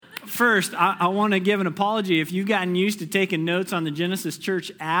First, I want to give an apology. If you've gotten used to taking notes on the Genesis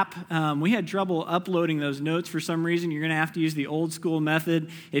Church app, we had trouble uploading those notes for some reason. You're going to have to use the old school method.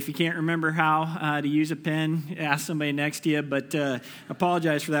 If you can't remember how to use a pen, ask somebody next to you. But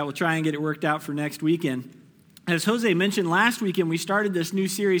apologize for that. We'll try and get it worked out for next weekend. As Jose mentioned, last weekend we started this new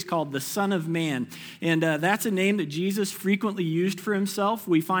series called The Son of Man, and that's a name that Jesus frequently used for himself.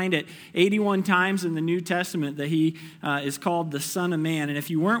 We find it 81 times in the New Testament that he is called the Son of Man, and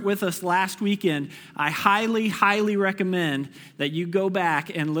if you weren't with us last weekend, I highly, highly recommend that you go back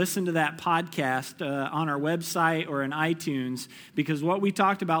and listen to that podcast on our website or in iTunes, because what we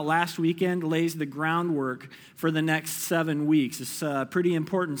talked about last weekend lays the groundwork for the next 7 weeks. It's pretty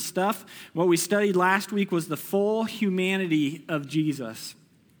important stuff. What we studied last week was the full humanity of Jesus.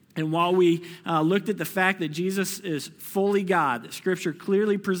 And while we looked at the fact that Jesus is fully God, that Scripture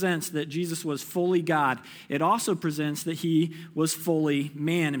clearly presents that Jesus was fully God, it also presents that he was fully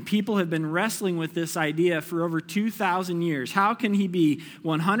man. And people have been wrestling with this idea for over 2,000 years. How can he be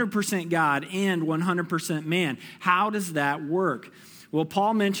 100% God and 100% man? How does that work? Well,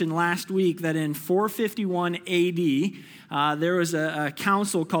 Paul mentioned last week that in 451 AD, there was a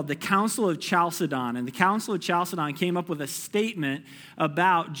council called the Council of Chalcedon. And the Council of Chalcedon came up with a statement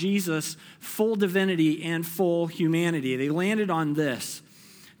about Jesus' full divinity and full humanity. They landed on this,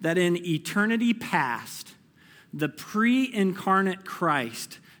 that in eternity past, the pre-incarnate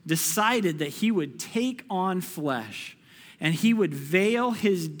Christ decided that he would take on flesh and he would veil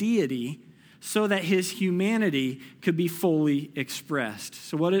his deity so that his humanity could be fully expressed.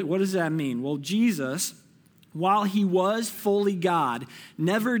 So what does that mean? Well, Jesus, while he was fully God,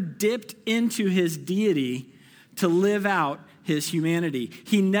 never dipped into his deity to live out his humanity.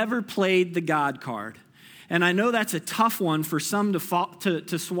 He never played the God card. And I know that's a tough one for some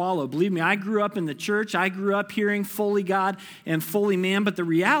to swallow. Believe me, I grew up in the church. I grew up hearing fully God and fully man. But the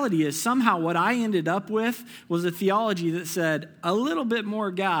reality is somehow what I ended up with was a theology that said a little bit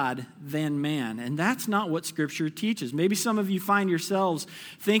more God than man. And that's not what Scripture teaches. Maybe some of you find yourselves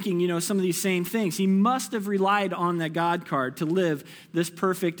thinking, some of these same things. He must have relied on the God card to live this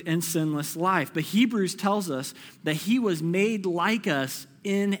perfect and sinless life. But Hebrews tells us that he was made like us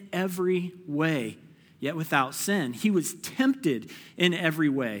in every way, yet without sin. He was tempted in every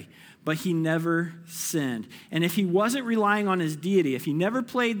way, but he never sinned. And if he wasn't relying on his deity, if he never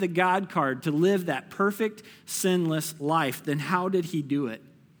played the God card to live that perfect, sinless life, then how did he do it?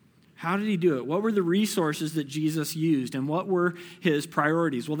 How did he do it? What were the resources that Jesus used, and what were his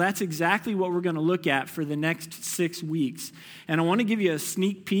priorities? Well, that's exactly what we're going to look at for the next 6 weeks. And I want to give you a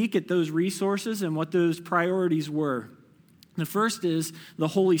sneak peek at those resources and what those priorities were. The first is the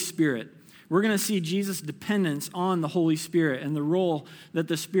Holy Spirit. We're going to see Jesus' dependence on the Holy Spirit and the role that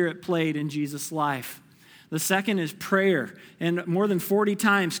the Spirit played in Jesus' life. The second is prayer. And more than 40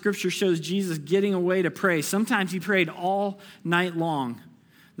 times, Scripture shows Jesus getting away to pray. Sometimes he prayed all night long.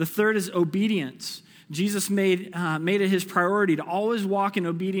 The third is obedience. Jesus made it his priority to always walk in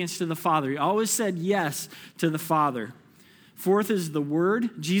obedience to the Father. He always said yes to the Father. Fourth is the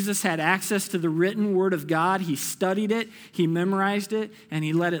Word. Jesus had access to the written Word of God. He studied it, he memorized it, and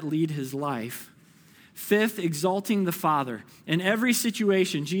he let it lead his life. Fifth, exalting the Father. In every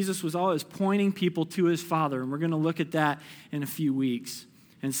situation, Jesus was always pointing people to his Father, and we're going to look at that in a few weeks.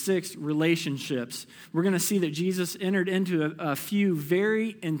 And sixth, relationships. We're going to see that Jesus entered into a few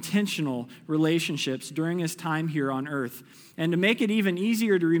very intentional relationships during his time here on earth. And to make it even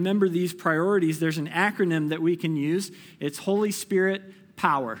easier to remember these priorities, there's an acronym that we can use. It's Holy Spirit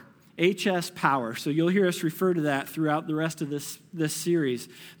Power, HS Power. So you'll hear us refer to that throughout the rest of this series.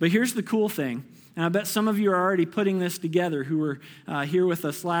 But here's the cool thing, and I bet some of you are already putting this together who were here with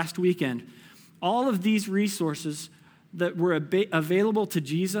us last weekend. All of these resources that were available to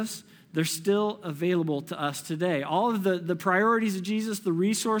Jesus, they're still available to us today. All of the priorities of Jesus, the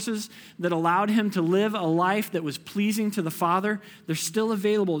resources that allowed him to live a life that was pleasing to the Father, they're still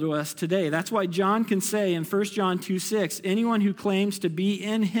available to us today. That's why John can say in 1 John 2:6, anyone who claims to be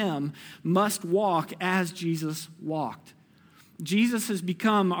in him must walk as Jesus walked. Jesus has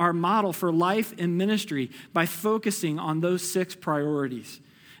become our model for life and ministry by focusing on those 6 priorities.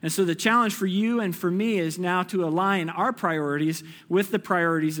 And so the challenge for you and for me is now to align our priorities with the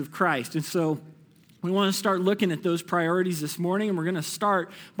priorities of Christ. And so we want to start looking at those priorities this morning, and we're going to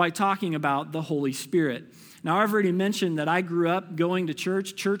start by talking about the Holy Spirit. Now, I've already mentioned that I grew up going to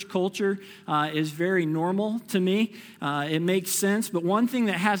church. Church culture is very normal to me. It makes sense. But one thing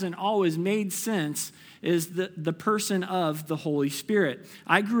that hasn't always made sense is the person of the Holy Spirit.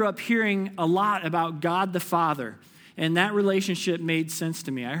 I grew up hearing a lot about God the Father. and that relationship made sense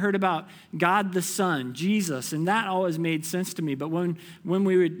to me. I heard about God the Son, Jesus, and that always made sense to me. But when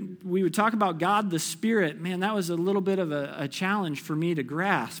we would talk about God the Spirit, man, that was a little bit of a challenge for me to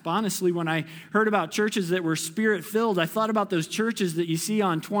grasp. Honestly, when I heard about churches that were Spirit-filled, I thought about those churches that you see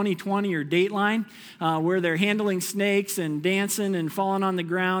on 20/20 or Dateline, where they're handling snakes and dancing and falling on the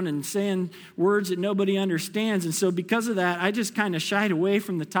ground and saying words that nobody understands. And so because of that, I just kind of shied away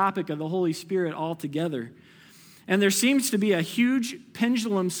from the topic of the Holy Spirit altogether. And there seems to be a huge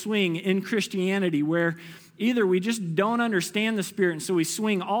pendulum swing in Christianity where either we just don't understand the Spirit, and so we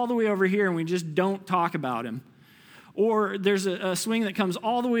swing all the way over here and we just don't talk about him. Or there's a swing that comes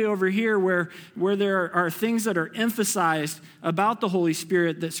all the way over here where there are things that are emphasized about the Holy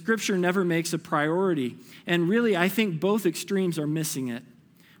Spirit that Scripture never makes a priority. And really, I think both extremes are missing it.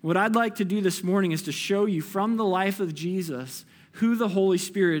 What I'd like to do this morning is to show you from the life of Jesus who the Holy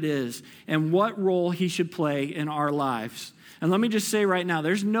Spirit is and what role he should play in our lives. And let me just say right now,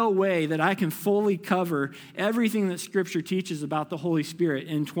 there's no way that I can fully cover everything that Scripture teaches about the Holy Spirit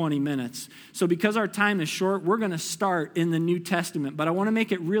in 20 minutes. So because our time is short, we're going to start in the New Testament. But I want to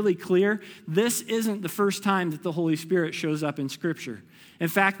make it really clear, this isn't the first time that the Holy Spirit shows up in Scripture. In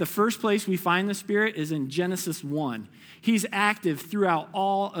fact, the first place we find the Spirit is in Genesis 1. He's active throughout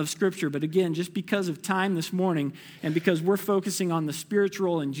all of Scripture. But again, just because of time this morning and because we're focusing on the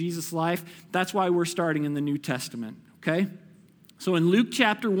spiritual in Jesus' life, that's why we're starting in the New Testament, okay? So in Luke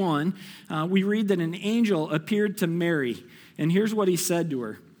chapter 1, we read that an angel appeared to Mary. And here's what he said to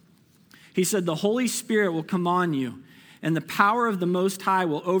her. He said, "The Holy Spirit will come on you, and the power of the Most High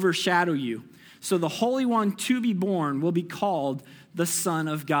will overshadow you. So the Holy One to be born will be called the Son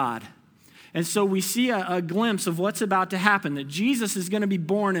of God." And so we see a glimpse of what's about to happen, that Jesus is going to be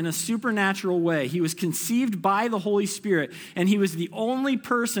born in a supernatural way. He was conceived by the Holy Spirit, and he was the only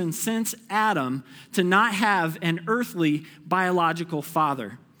person since Adam to not have an earthly biological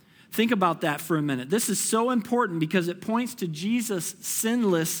father. Think about that for a minute. This is so important because it points to Jesus'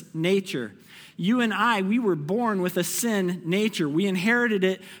 sinless nature. You and I, we were born with a sin nature. We inherited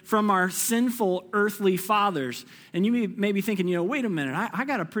it from our sinful earthly fathers. And you may be thinking, wait a minute, I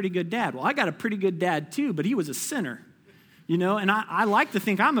got a pretty good dad. Well, I got a pretty good dad too, but he was a sinner. And I like to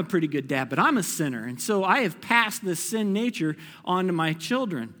think I'm a pretty good dad, but I'm a sinner. And so I have passed this sin nature on to my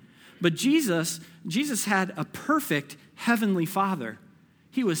children. But Jesus had a perfect heavenly father.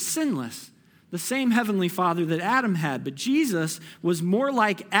 He was sinless. The same heavenly father that Adam had. But Jesus was more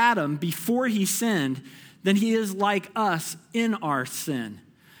like Adam before he sinned than he is like us in our sin.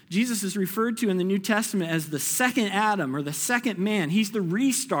 Jesus is referred to in the New Testament as the second Adam or the second man. He's the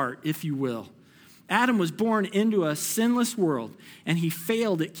restart, if you will. Adam was born into a sinless world, and he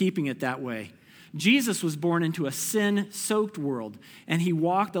failed at keeping it that way. Jesus was born into a sin-soaked world, and he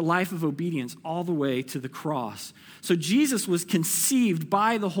walked a life of obedience all the way to the cross. So Jesus was conceived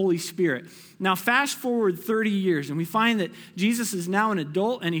by the Holy Spirit. Now fast forward 30 years, and we find that Jesus is now an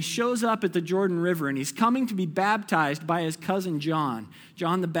adult, and he shows up at the Jordan River, and he's coming to be baptized by his cousin John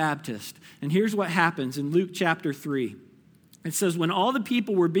the Baptist. And here's what happens in Luke chapter 3. It says, "When all the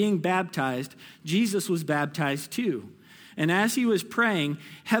people were being baptized, Jesus was baptized too. And as he was praying,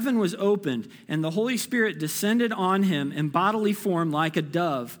 heaven was opened, and the Holy Spirit descended on him in bodily form like a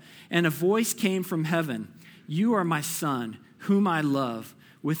dove. And a voice came from heaven, 'You are my Son, whom I love.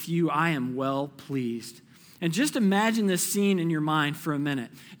 With you I am well pleased.'" And just imagine this scene in your mind for a minute.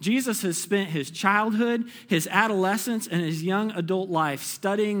 Jesus has spent his childhood, his adolescence, and his young adult life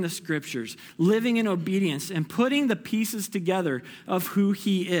studying the Scriptures, living in obedience, and putting the pieces together of who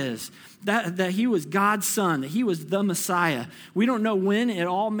he is. That he was God's Son, that he was the Messiah. We don't know when it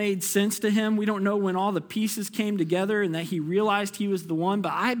all made sense to him. We don't know when all the pieces came together and that he realized he was the one,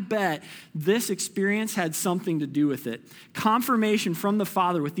 but I bet this experience had something to do with it. Confirmation from the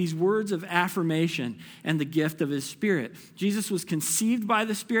Father with these words of affirmation and the gift of his Spirit. Jesus was conceived by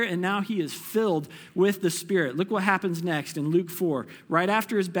the Spirit, and now he is filled with the Spirit. Look what happens next in Luke 4. Right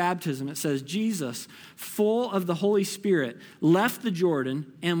after his baptism, it says, "Jesus, full of the Holy Spirit, left the Jordan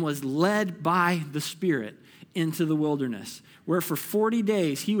and was led by the Spirit into the wilderness, where for 40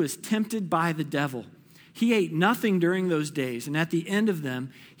 days he was tempted by the devil. He ate nothing during those days, and at the end of them,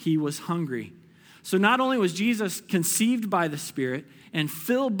 he was hungry." So not only was Jesus conceived by the Spirit and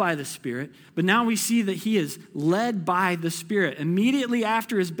filled by the Spirit, but now we see that he is led by the Spirit. Immediately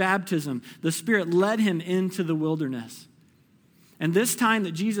after his baptism, the Spirit led him into the wilderness. And this time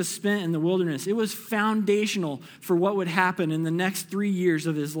that Jesus spent in the wilderness, it was foundational for what would happen in the next 3 years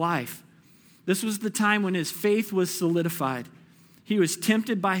of his life. This was the time when his faith was solidified. He was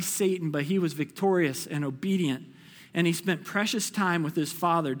tempted by Satan, but he was victorious and obedient. And he spent precious time with his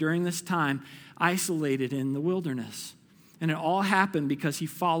Father during this time. isolated in the wilderness. And it all happened because he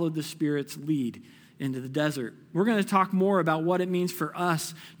followed the Spirit's lead into the desert. We're going to talk more about what it means for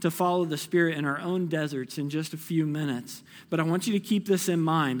us to follow the Spirit in our own deserts in just a few minutes. But I want you to keep this in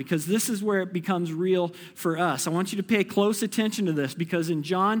mind because this is where it becomes real for us. I want you to pay close attention to this because in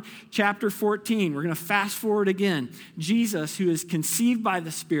John chapter 14, we're going to fast forward again. Jesus, who is conceived by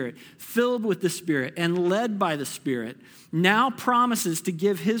the Spirit, filled with the Spirit, and led by the Spirit, now promises to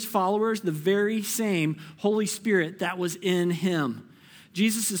give his followers the very same Holy Spirit that was in him.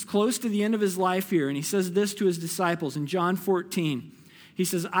 Jesus is close to the end of his life here, and he says this to his disciples in John 14. He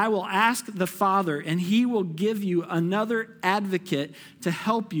says, I will ask the Father, and he will give you another advocate to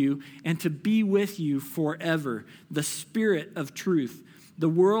help you and to be with you forever, the Spirit of truth. The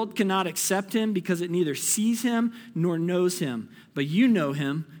world cannot accept him because it neither sees him nor knows him. But you know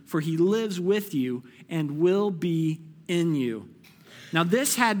him, for he lives with you and will be in you. Now,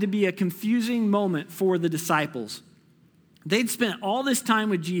 this had to be a confusing moment for the disciples. They'd spent all this time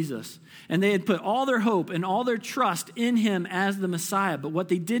with Jesus, and they had put all their hope and all their trust in him as the Messiah. But what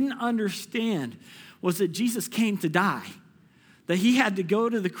they didn't understand was that Jesus came to die, that he had to go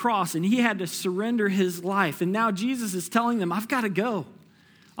to the cross, and he had to surrender his life. And now Jesus is telling them, I've got to go.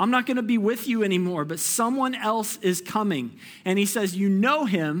 I'm not going to be with you anymore, but someone else is coming. And he says, you know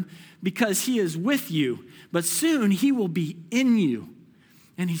him because he is with you, but soon he will be in you.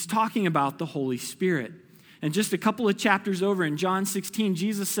 And he's talking about the Holy Spirit. And just a couple of chapters over in John 16,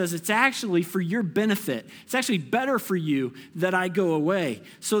 Jesus says, it's actually for your benefit. It's actually better for you that I go away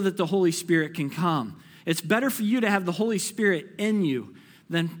so that the Holy Spirit can come. It's better for you to have the Holy Spirit in you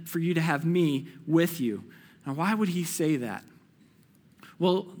than for you to have me with you. Now, why would he say that?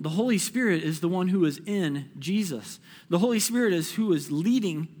 Well, the Holy Spirit is the one who is in Jesus. The Holy Spirit is who is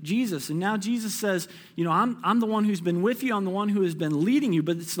leading Jesus. And now Jesus says, I'm the one who's been with you. I'm the one who has been leading you.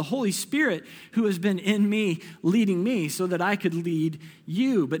 But it's the Holy Spirit who has been in me, leading me so that I could lead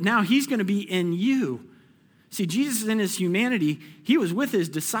you. But now he's going to be in you. See, Jesus in his humanity, he was with his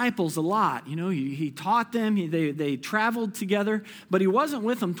disciples a lot. He taught them, they traveled together, but he wasn't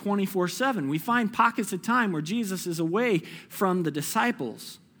with them 24/7. We find pockets of time where Jesus is away from the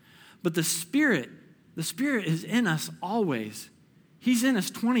disciples. But the Spirit is in us always. He's in us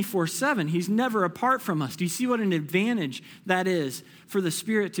 24/7. He's never apart from us. Do you see what an advantage that is for the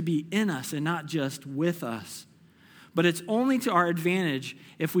Spirit to be in us and not just with us? But it's only to our advantage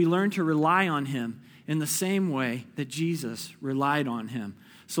if we learn to rely on him in the same way that Jesus relied on him.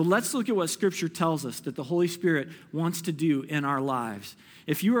 So let's look at what Scripture tells us that the Holy Spirit wants to do in our lives.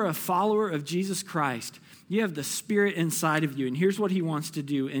 If you are a follower of Jesus Christ, you have the Spirit inside of you, and here's what he wants to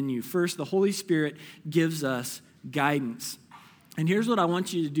do in you. First, the Holy Spirit gives us guidance. And here's what I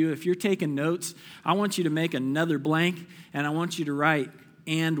want you to do. If you're taking notes, I want you to make another blank, and I want you to write,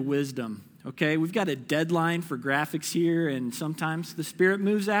 and wisdom. Okay, we've got a deadline for graphics here, and sometimes the Spirit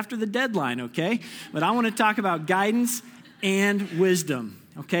moves after the deadline, okay? But I want to talk about guidance and wisdom,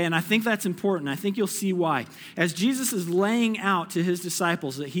 okay? And I think that's important. I think you'll see why. As Jesus is laying out to his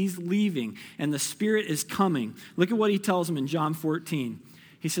disciples that he's leaving and the Spirit is coming, look at what he tells them in John 14.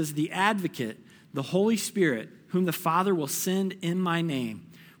 He says, the advocate, the Holy Spirit, whom the Father will send in my name,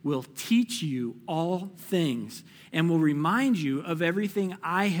 will teach you all things and will remind you of everything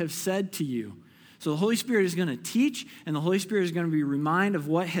I have said to you. So the Holy Spirit is going to teach, and the Holy Spirit is going to be reminded of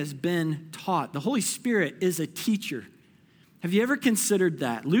what has been taught. The Holy Spirit is a teacher. Have you ever considered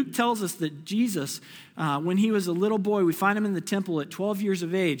that? Luke tells us that Jesus, when he was a little boy, we find him in the temple at 12 years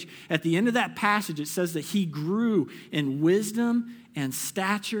of age. At the end of that passage, it says that he grew in wisdom and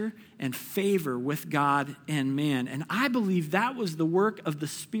stature and favor with God and man. And I believe that was the work of the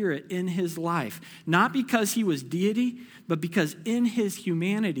Spirit in his life. Not because he was deity, but because in his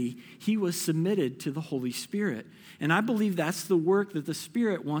humanity, he was submitted to the Holy Spirit. And I believe that's the work that the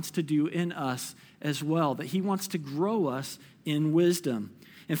Spirit wants to do in us as well, that he wants to grow us in wisdom.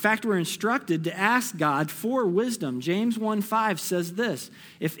 In fact, we're instructed to ask God for wisdom. James 1:5 says this,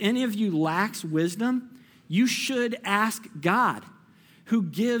 if any of you lacks wisdom, you should ask God, who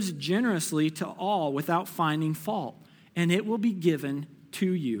gives generously to all without finding fault, and it will be given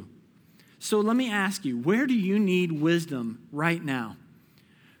to you. So let me ask you, where do you need wisdom right now?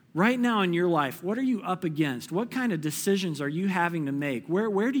 Right now in your life, what are you up against? What kind of decisions are you having to make?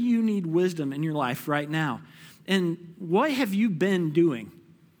 Where do you need wisdom in your life right now? And what have you been doing?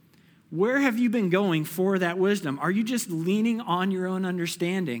 Where have you been going for that wisdom? Are you just leaning on your own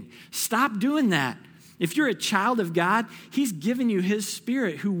understanding? Stop doing that. If you're a child of God, he's given you his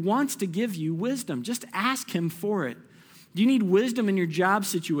Spirit who wants to give you wisdom. Just ask him for it. Do you need wisdom in your job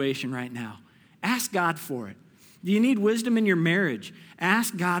situation right now? Ask God for it. Do you need wisdom in your marriage?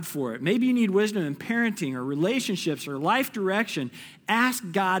 Ask God for it. Maybe you need wisdom in parenting or relationships or life direction. Ask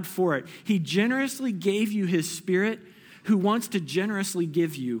God for it. He generously gave you his Spirit who wants to generously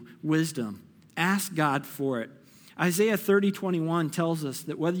give you wisdom. Ask God for it. Isaiah 30:21 tells us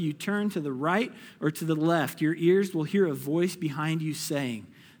that whether you turn to the right or to the left, your ears will hear a voice behind you saying,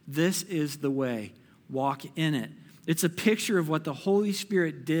 "This is the way, walk in it." It's a picture of what the Holy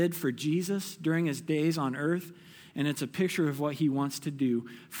Spirit did for Jesus during his days on earth, and it's a picture of what he wants to do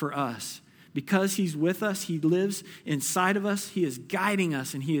for us. Because he's with us, he lives inside of us, he is guiding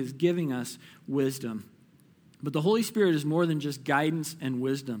us, and he is giving us wisdom. But the Holy Spirit is more than just guidance and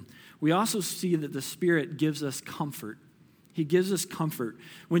wisdom. We also see that the Spirit gives us comfort. He gives us comfort.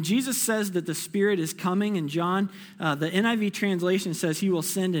 When Jesus says that the Spirit is coming in John, the NIV translation says he will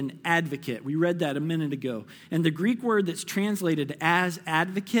send an advocate. We read that a minute ago. And the Greek word that's translated as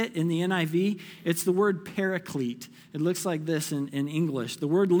advocate in the NIV, it's the word paraclete. It looks like this in English. The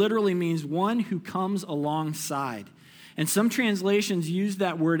word literally means one who comes alongside. And some translations use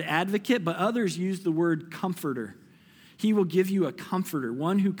that word advocate, but others use the word comforter. He will give you a comforter,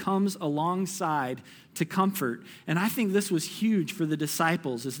 one who comes alongside to comfort. And I think this was huge for the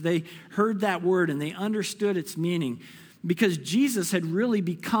disciples as they heard that word and they understood its meaning, because Jesus had really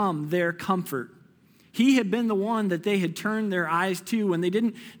become their comfort. He had been the one that they had turned their eyes to. When they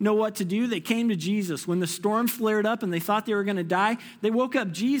didn't know what to do, they came to Jesus. When the storm flared up and they thought they were going to die, they woke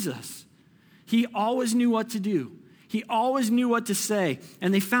up Jesus. He always knew what to do. He always knew what to say,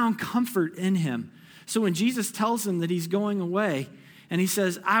 and they found comfort in him. So when Jesus tells them that he's going away, and he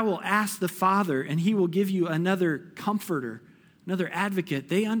says, "I will ask the Father, and he will give you another comforter, another advocate,"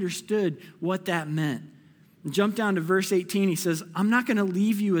 they understood what that meant. Jump down to verse 18. He says, "I'm not going to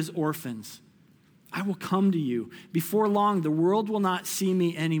leave you as orphans. I will come to you. Before long, the world will not see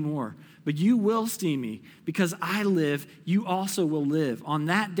me anymore, but you will see me. Because I live, you also will live. On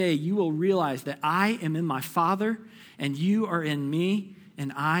that day, you will realize that I am in my Father, and you are in me,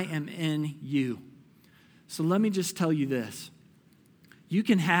 and I am in you." So let me just tell you this. You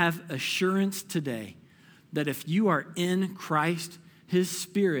can have assurance today that if you are in Christ, his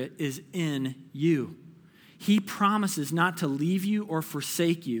Spirit is in you. He promises not to leave you or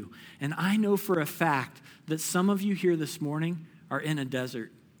forsake you. And I know for a fact that some of you here this morning are in a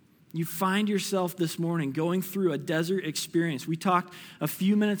desert. You find yourself this morning going through a desert experience. We talked a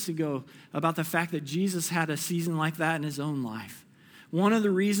few minutes ago about the fact that Jesus had a season like that in his own life. One of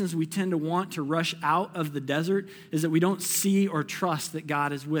the reasons we tend to want to rush out of the desert is that we don't see or trust that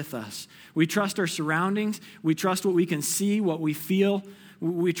God is with us. We trust our surroundings. We trust what we can see, what we feel.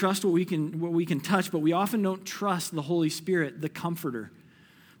 We trust what we can touch, but we often don't trust the Holy Spirit, the Comforter.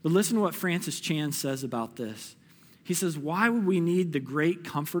 But listen to what Francis Chan says about this. He says, "Why would we need the great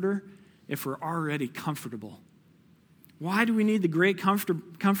Comforter if we're already comfortable? Why do we need the great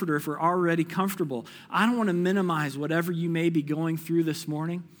comforter if we're already comfortable?" I don't want to minimize whatever you may be going through this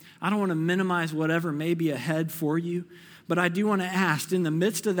morning. I don't want to minimize whatever may be ahead for you. But I do want to ask, in the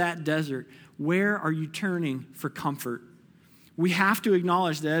midst of that desert, where are you turning for comfort? We have to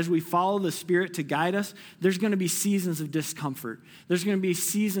acknowledge that as we follow the Spirit to guide us, there's going to be seasons of discomfort. There's going to be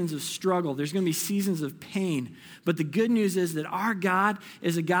seasons of struggle. There's going to be seasons of pain. But the good news is that our God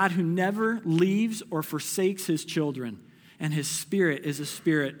is a God who never leaves or forsakes his children. And his Spirit is a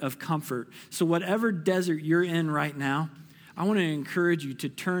spirit of comfort. So whatever desert you're in right now, I want to encourage you to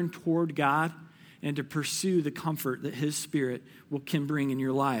turn toward God and to pursue the comfort that his Spirit can bring in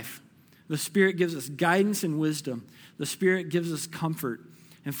your life. The Spirit gives us guidance and wisdom. The Spirit gives us comfort.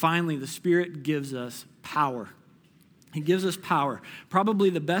 And finally, the Spirit gives us power. He gives us power. Probably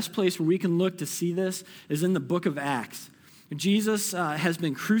the best place where we can look to see this is in the book of Acts. Jesus has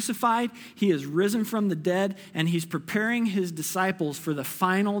been crucified, he has risen from the dead, and he's preparing his disciples for the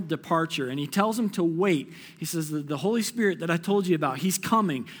final departure. And he tells them to wait. He says, the Holy Spirit that I told you about, he's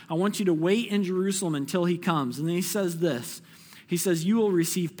coming. I want you to wait in Jerusalem until he comes. And then he says this. He says, "You will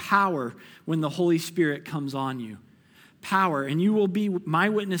receive power when the Holy Spirit comes on you." Power, and you will be my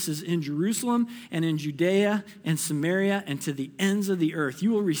witnesses in Jerusalem and in Judea and Samaria and to the ends of the earth.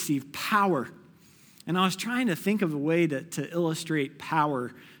 You will receive power. And I was trying to think of a way to illustrate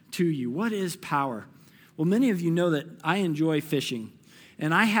power to you. What is power? Well, many of you know that I enjoy fishing.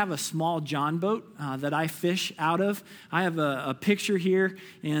 and I have a small John boat that I fish out of. I have a picture here,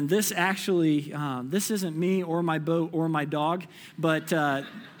 and this actually, this isn't me or my boat or my dog, but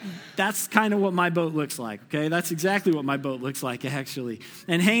that's kind of what my boat looks like, okay? That's exactly what my boat looks like, actually.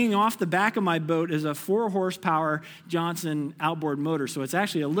 And hanging off the back of my boat is a 4-horsepower Johnson outboard motor, so it's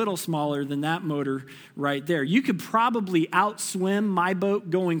actually a little smaller than that motor right there. You could probably outswim my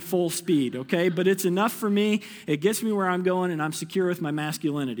boat going full speed, okay? But it's enough for me. It gets me where I'm going, and I'm secure with my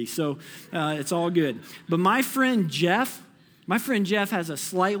masculinity, so it's all good. But my friend Jeff has a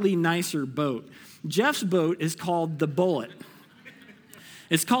slightly nicer boat. Jeff's boat is called the Bullet.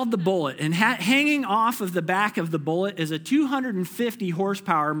 It's called the Bullet, and hanging off of the back of the Bullet is a 250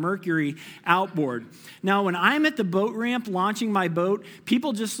 horsepower Mercury outboard. Now, when I'm at the boat ramp launching my boat,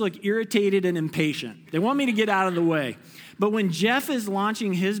 people just look irritated and impatient. They want me to get out of the way. But when Jeff is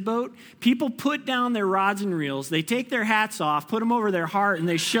launching his boat, people put down their rods and reels, they take their hats off, put them over their heart, and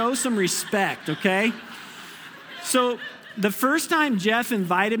they show some respect, okay? So the first time Jeff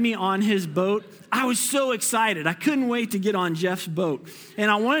invited me on his boat, I was so excited. I couldn't wait to get on Jeff's boat. And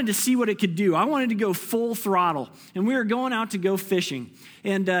I wanted to see what it could do. I wanted to go full throttle. And we were going out to go fishing.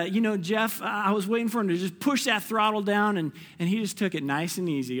 And, Jeff, I was waiting for him to just push that throttle down. And he just took it nice and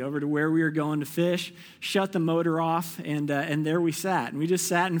easy over to where we were going to fish, shut the motor off, and there we sat. And we just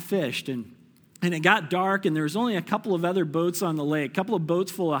sat and fished. And it got dark, and there was only a couple of other boats on the lake, a couple of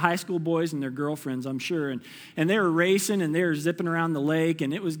boats full of high school boys and their girlfriends, I'm sure. And they were racing, and they were zipping around the lake,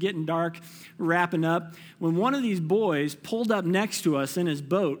 and it was getting dark, wrapping up, when one of these boys pulled up next to us in his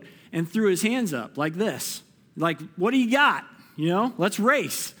boat and threw his hands up like this. Like, what do you got? Let's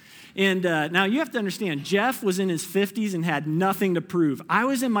race. And now you have to understand, Jeff was in his 50s and had nothing to prove. I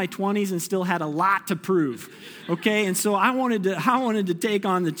was in my 20s and still had a lot to prove, okay? And so I wanted to take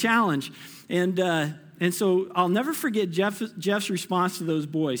on the challenge. And so I'll never forget Jeff's response to those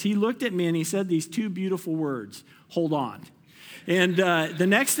boys. He looked at me and he said these two beautiful words, "Hold on." And the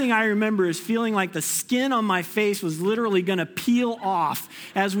next thing I remember is feeling like the skin on my face was literally going to peel off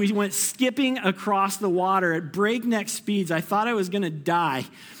as we went skipping across the water at breakneck speeds. I thought I was going to die.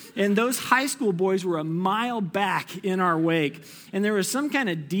 And those high school boys were a mile back in our wake. And there was some kind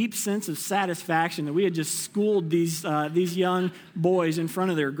of deep sense of satisfaction that we had just schooled these young boys in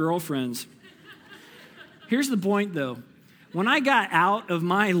front of their girlfriends. Here's the point, though. When I got out of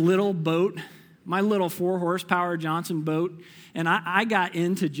my little boat, my little 4-horsepower Johnson boat, and I got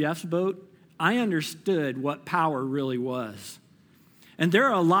into Jeff's boat, I understood what power really was. And there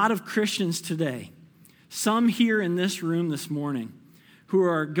are a lot of Christians today, some here in this room this morning, who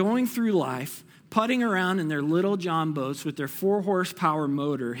are going through life, putting around in their little John boats with their 4-horsepower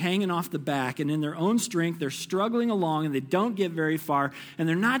motor hanging off the back, and in their own strength, they're struggling along, and they don't get very far, and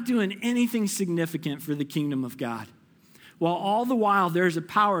they're not doing anything significant for the kingdom of God. While all the while, there's a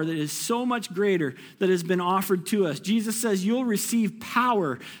power that is so much greater that has been offered to us. Jesus says, you'll receive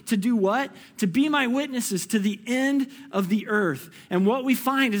power to do what? To be my witnesses to the end of the earth. And what we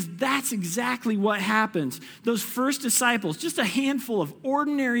find is that's exactly what happens. Those first disciples, just a handful of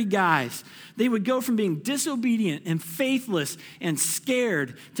ordinary guys, they would go from being disobedient and faithless and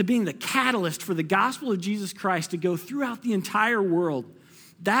scared to being the catalyst for the gospel of Jesus Christ to go throughout the entire world.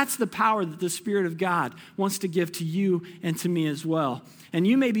 That's the power that the Spirit of God wants to give to you and to me as well. And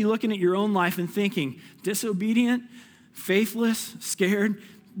you may be looking at your own life and thinking, disobedient, faithless, scared,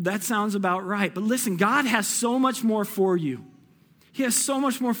 that sounds about right. But listen, God has so much more for you. He has so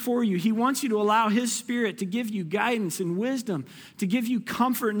much more for you. He wants you to allow His Spirit to give you guidance and wisdom, to give you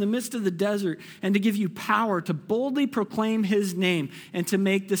comfort in the midst of the desert, and to give you power to boldly proclaim His name and to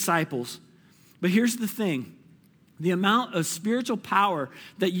make disciples. But here's the thing. The amount of spiritual power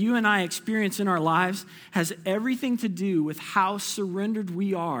that you and I experience in our lives has everything to do with how surrendered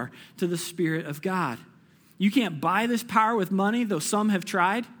we are to the Spirit of God. You can't buy this power with money, though some have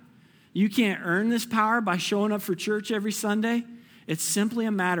tried. You can't earn this power by showing up for church every Sunday. It's simply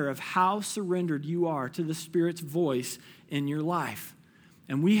a matter of how surrendered you are to the Spirit's voice in your life.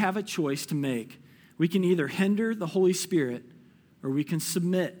 And we have a choice to make. We can either hinder the Holy Spirit or we can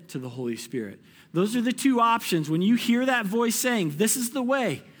submit to the Holy Spirit. Those are the two options. When you hear that voice saying, this is the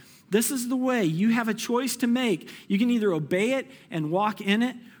way, you have a choice to make. You can either obey it and walk in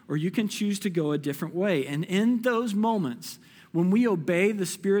it, or you can choose to go a different way. And in those moments, when we obey the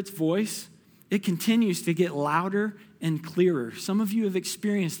Spirit's voice, it continues to get louder and clearer. Some of you have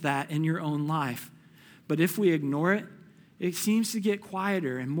experienced that in your own life. But if we ignore it, it seems to get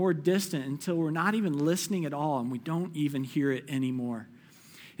quieter and more distant until we're not even listening at all and we don't even hear it anymore.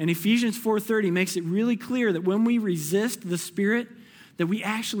 And Ephesians 4:30 makes it really clear that when we resist the Spirit, that we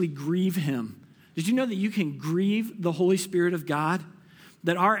actually grieve Him. Did you know that you can grieve the Holy Spirit of God?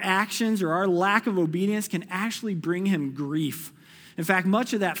 that our actions or our lack of obedience can actually bring him grief. In fact,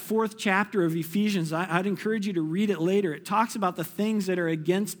 much of that 4th chapter of Ephesians, I'd encourage you to read it later. It talks about the things that are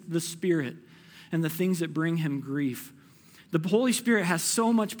against the Spirit and the things that bring him grief. The Holy Spirit has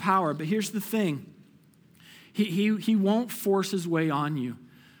so much power, but here's the thing. He won't force his way on you.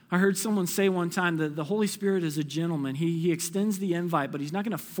 I heard someone say one time that the Holy Spirit is a gentleman. He extends the invite, but he's not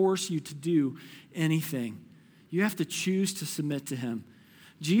going to force you to do anything. You have to choose to submit to him.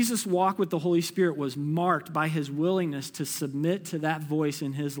 Jesus' walk with the Holy Spirit was marked by his willingness to submit to that voice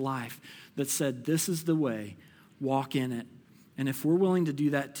in his life that said, this is the way, walk in it. And if we're willing to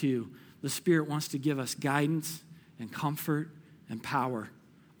do that too, the Spirit wants to give us guidance and comfort and power,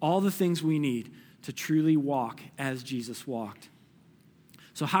 all the things we need to truly walk as Jesus walked.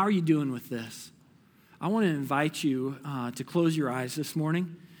 So how are you doing with this? I want to invite you to close your eyes this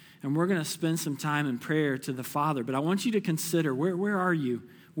morning, and we're going to spend some time in prayer to the Father. But I want you to consider, where are you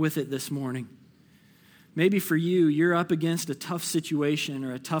with it this morning? Maybe for you, you're up against a tough situation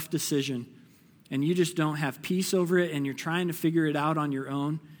or a tough decision, and you just don't have peace over it, and you're trying to figure it out on your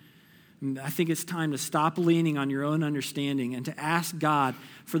own. And I think it's time to stop leaning on your own understanding and to ask God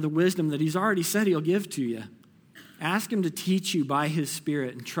for the wisdom that he's already said he'll give to you. Ask him to teach you by his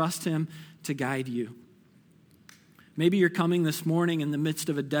Spirit and trust him to guide you. Maybe you're coming this morning in the midst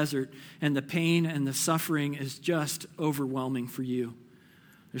of a desert and the pain and the suffering is just overwhelming for you.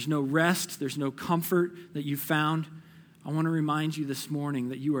 There's no rest, there's no comfort that you found. I want to remind you this morning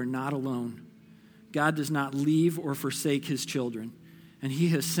that you are not alone. God does not leave or forsake his children, and he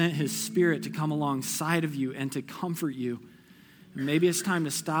has sent his Spirit to come alongside of you and to comfort you. And maybe it's time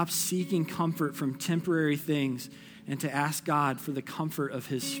to stop seeking comfort from temporary things and to ask God for the comfort of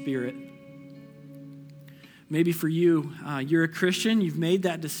his Spirit. Maybe for you, you're a Christian. You've made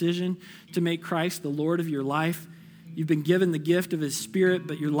that decision to make Christ the Lord of your life. You've been given the gift of his Spirit,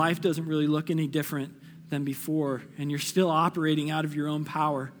 but your life doesn't really look any different than before, and you're still operating out of your own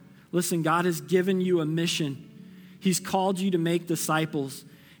power. Listen, God has given you a mission. He's called you to make disciples,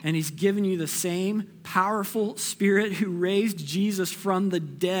 and he's given you the same powerful Spirit who raised Jesus from the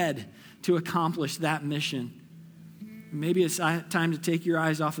dead to accomplish that mission. Maybe it's time to take your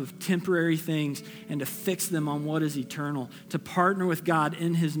eyes off of temporary things and to fix them on what is eternal, to partner with God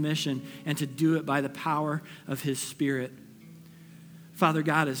in his mission and to do it by the power of his Spirit. Father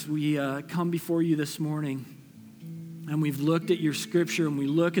God, as we come before you this morning, and we've looked at your scripture and we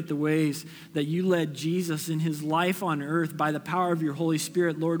look at the ways that you led Jesus in his life on earth by the power of your Holy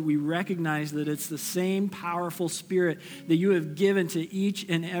Spirit, Lord, we recognize that it's the same powerful Spirit that you have given to each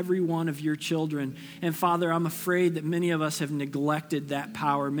and every one of your children. And Father, I'm afraid that many of us have neglected that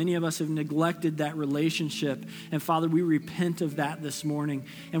power. Many of us have neglected that relationship. And Father, we repent of that this morning.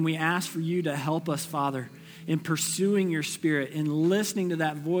 And we ask for you to help us, Father, in pursuing your Spirit, in listening to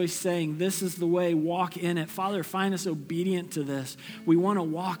that voice saying, this is the way, walk in it. Father, find us obedient to this. We want to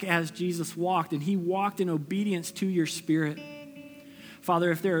walk as Jesus walked, and he walked in obedience to your Spirit.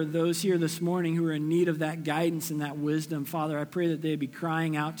 Father, if there are those here this morning who are in need of that guidance and that wisdom, Father, I pray that they'd be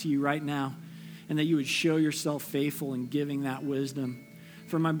crying out to you right now, and that you would show yourself faithful in giving that wisdom.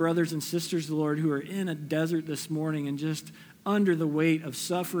 For my brothers and sisters, Lord, who are in a desert this morning and just under the weight of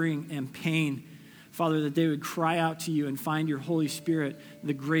suffering and pain, Father, that they would cry out to you and find your Holy Spirit,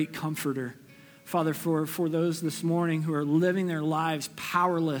 the great comforter. Father, for those this morning who are living their lives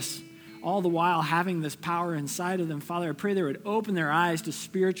powerless, all the while having this power inside of them, Father, I pray they would open their eyes to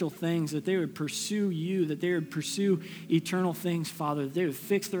spiritual things, that they would pursue you, that they would pursue eternal things, Father, that they would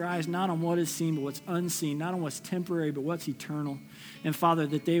fix their eyes not on what is seen, but what's unseen, not on what's temporary, but what's eternal. And Father,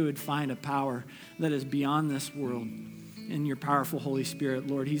 that they would find a power that is beyond this world. In your powerful Holy Spirit,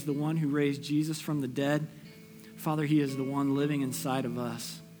 Lord. He's the one who raised Jesus from the dead. Father, he is the one living inside of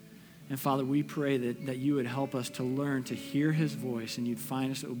us. And Father, we pray that you would help us to learn to hear his voice and you'd find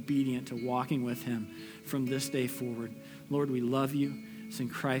us obedient to walking with him from this day forward. Lord, we love you. It's in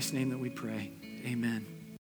Christ's name that we pray. Amen.